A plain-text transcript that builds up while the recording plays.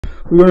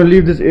We're gonna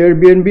leave this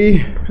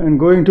Airbnb and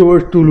going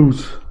towards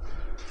Toulouse.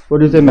 What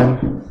do you say,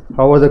 man?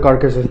 How was the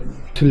Carcassonne?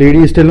 This lady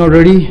is still not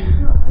ready. I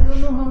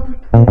don't know how to.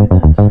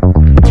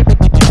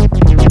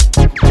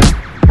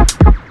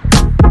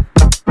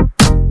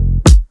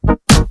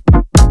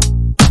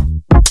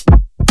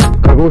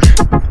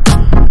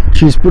 Kargosh.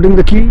 She's putting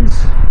the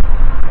keys.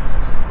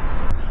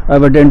 I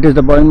have a dentist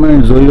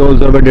appointment. Zoe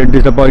also have a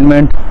dentist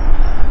appointment.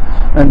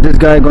 And this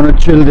guy gonna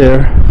chill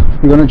there.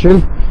 You gonna chill?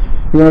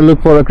 You gonna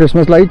look for a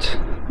Christmas lights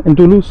in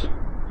Toulouse?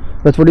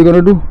 That's what you're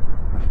gonna do?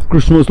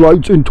 Christmas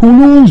lights in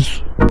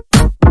Toulouse!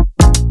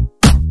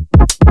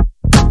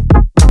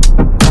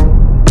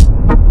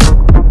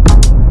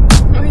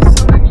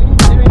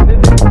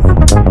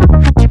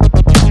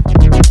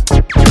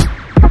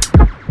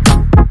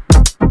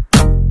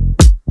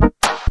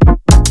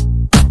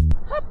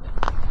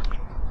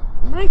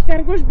 My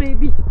Kargosh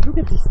baby, look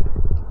at this.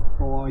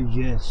 Oh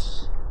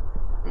yes.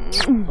 I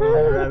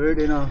have it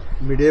in a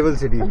medieval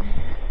city.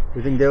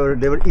 You think they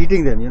were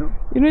eating them, you know?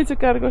 You know it's a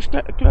Kargosh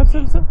clothes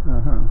also?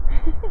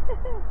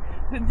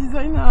 The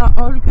design are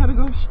all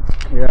Kargosh.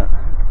 Yeah.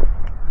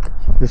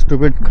 The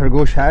stupid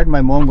Khargosh hat, my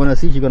mom gonna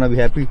see, she's gonna be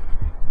happy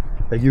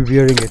that you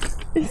wearing it.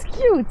 It's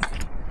cute.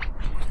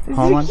 It's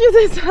How the much?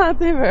 cutest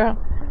hat ever.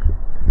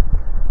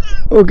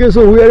 Okay,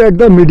 so we are at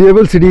the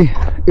medieval city.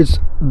 It's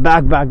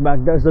back.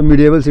 That's the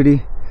medieval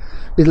city.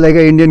 It's like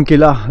an Indian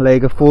Kila,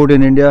 like a fort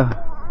in India.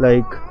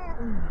 Like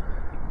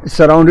it's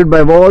surrounded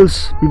by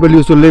walls. People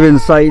used to live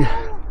inside.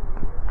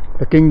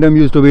 The kingdom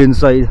used to be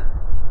inside,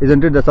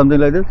 isn't it? That's something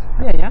like this.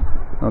 Yeah.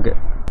 Okay.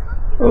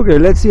 Okay,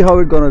 let's see how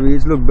it's gonna be.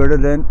 It's look better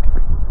than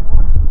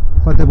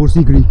Fatehpur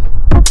Sikri.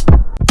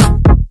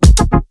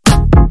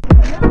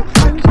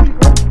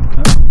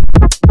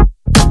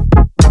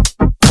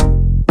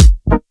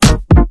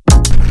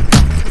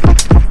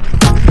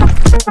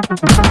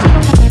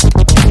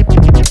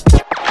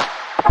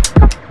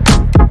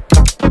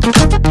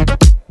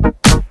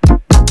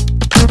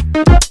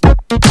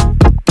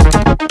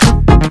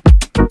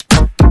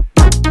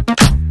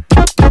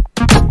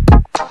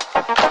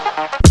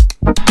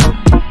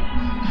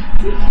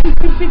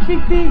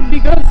 Pig,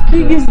 because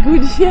pig is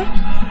good here.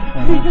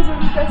 Because of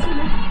the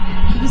cassoulet.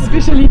 The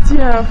specialty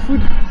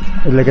food.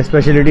 It's like a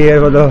specialty here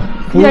for the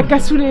food. Yeah,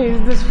 cassoulet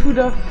is the food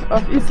of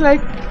it's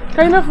like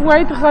kind of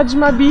white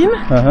rajma bean.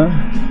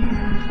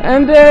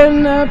 And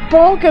then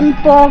pork and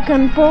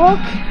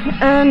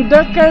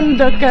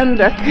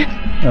duck.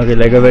 Okay,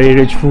 like a very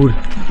rich food.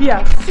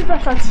 Yeah, super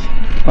fatty.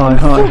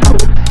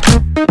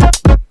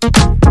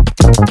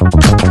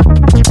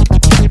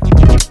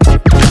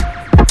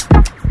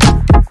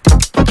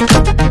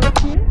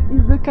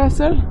 Is the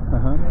castle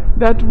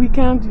that we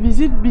can't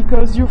visit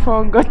because you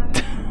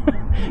forgot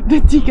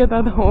the ticket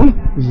at home.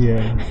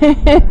 Yeah.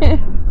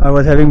 I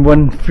was having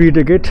one free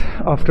ticket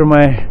after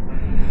my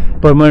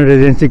permanent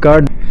residency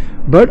card,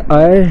 but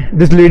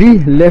this lady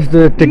left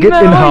the ticket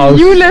in house.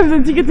 You left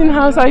the ticket in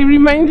house. I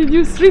reminded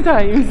you 3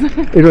 times.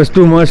 It was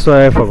too much, so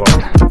I forgot.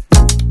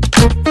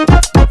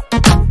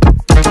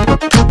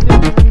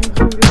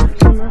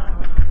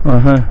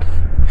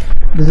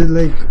 This is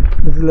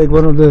like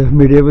one of the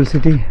medieval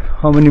city.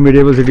 How many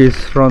medieval cities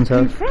France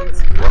has? In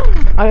France?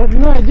 I have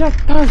no idea.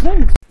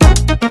 Thousands.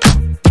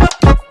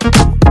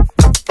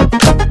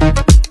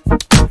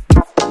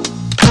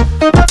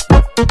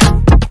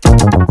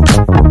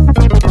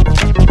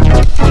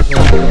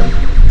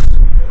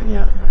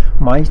 Yeah.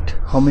 Might.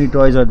 How many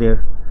toys are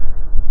there?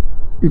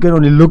 You can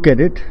only look at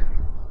it.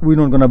 We're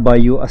not gonna buy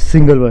you a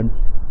single one.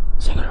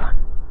 Single one.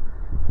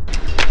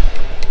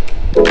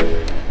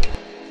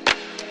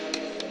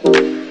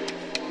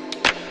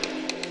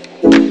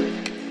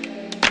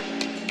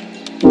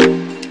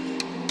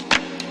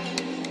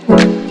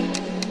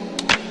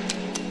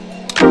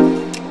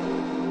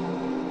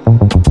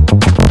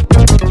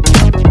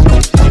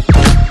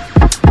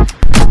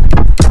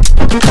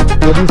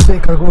 What do you say,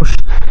 Kargosh?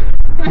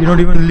 You're not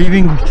even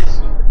leaving it.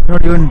 You're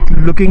not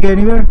even looking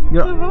anywhere.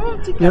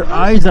 Your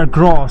eyes are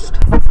crossed.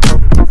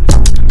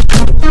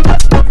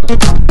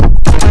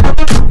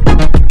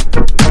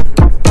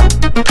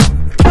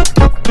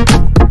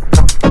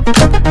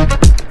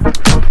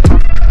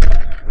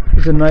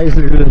 It's a nice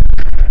little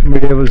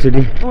medieval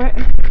city. Ouais.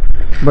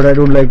 But I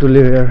don't like to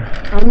live here.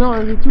 Oh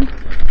no, me too.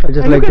 I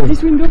just like look to. at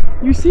this window.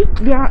 You see?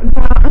 There are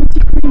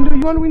antique window.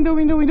 One window.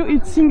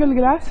 It's single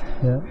glass.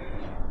 Yeah.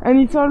 And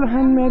it's all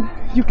handmade.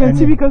 You can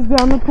see because they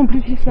are not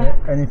completely flat.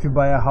 And if you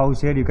buy a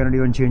house here, you cannot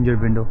even change your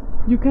window.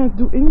 You can't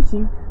do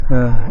anything.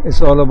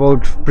 It's all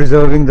about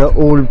preserving the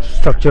old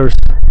structures.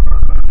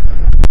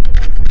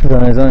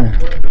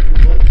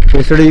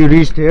 Yesterday you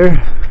reached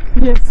here.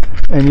 Yes.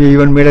 And you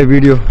even made a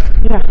video.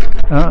 Yeah.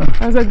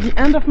 I was at the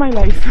end of my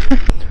life.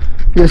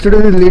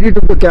 Yesterday the lady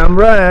took the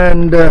camera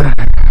and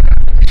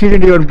she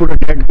didn't even put a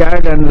dead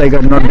cat and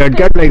not dead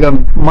cat, like a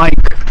mic.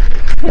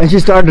 And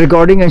she started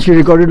recording and she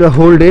recorded the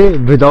whole day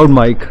without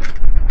mic.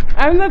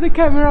 I'm not a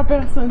camera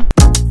person.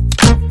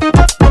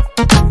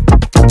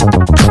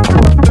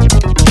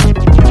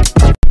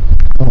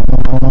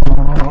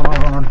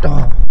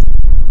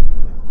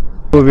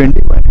 So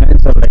windy, my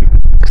hands are like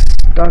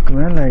stuck,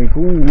 man. Like,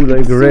 ooh,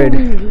 like So red.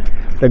 windy.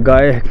 The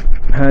guy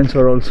hands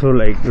are also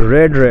like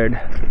red.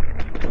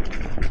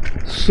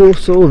 So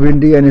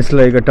windy, and it's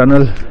like a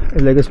tunnel.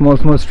 It's like a small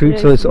street,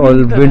 so Yes, it's all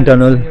wind wind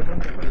tunnel.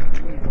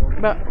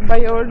 But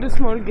by all the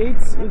small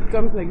gates, it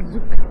comes like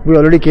zook. We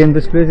already came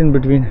this place in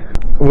between.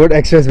 What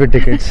access with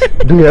tickets?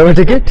 Do you have a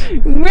ticket?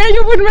 Where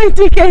you put my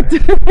ticket?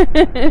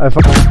 I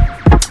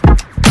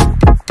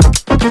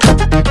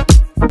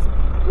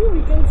Oh,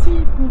 we can see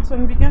it in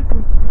some big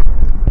apple.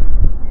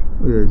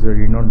 It's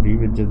already not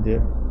deep, it's just there.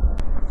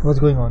 What's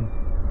going on?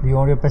 Do you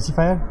want your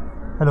pacifier?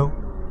 Hello,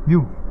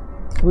 you.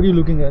 What are you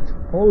looking at?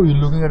 Oh, you're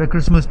looking at a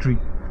Christmas tree.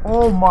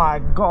 Oh my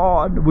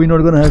god, we're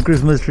not gonna have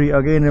Christmas tree,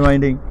 again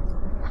reminding.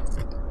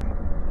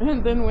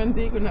 And then one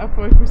day gonna have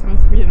for a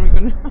Christmas tree and we're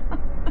gonna...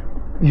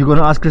 You're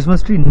gonna ask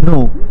Christmas tree?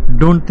 No,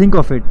 don't think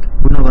of it.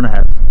 We're not gonna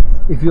have.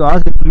 If you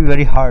ask, it will be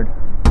very hard.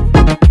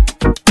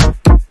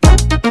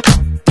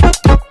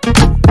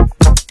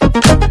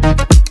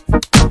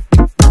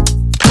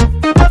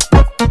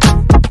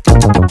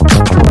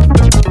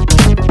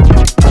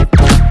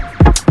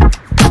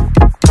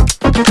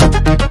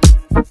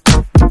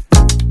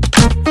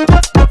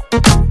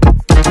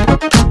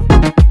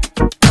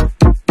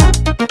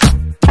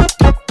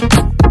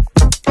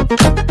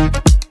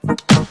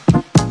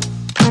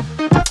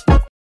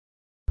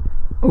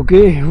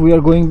 Okay, we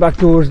are going back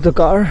towards the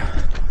car.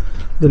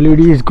 The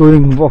lady is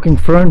walking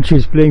front.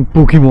 She's playing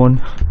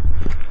Pokemon.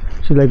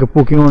 She's like a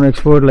Pokemon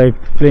expert, like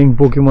playing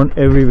Pokemon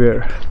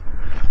everywhere.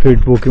 Played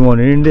Pokemon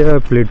in India,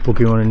 played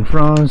Pokemon in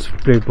France,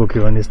 played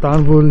Pokemon in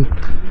Istanbul.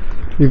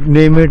 You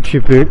name it, she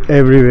played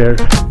everywhere.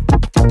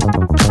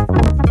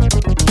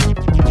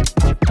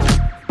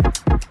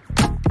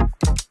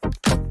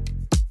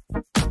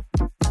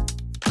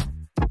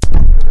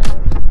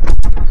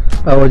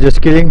 I was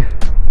just kidding.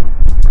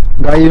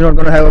 Guy, you're not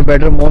gonna have a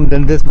better mom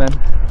than this, man.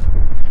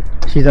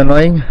 She's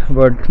annoying,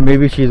 but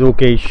maybe she's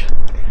okayish.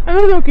 I'm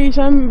not okay,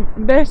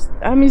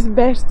 I'm his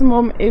best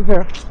mom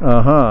ever.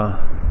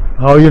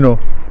 How you know?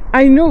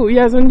 I know, he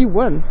has only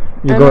one.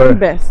 You and got I'm it.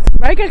 best.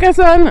 Bye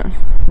Carcassonne!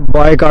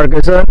 Bye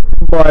Carcassonne.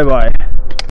 Bye.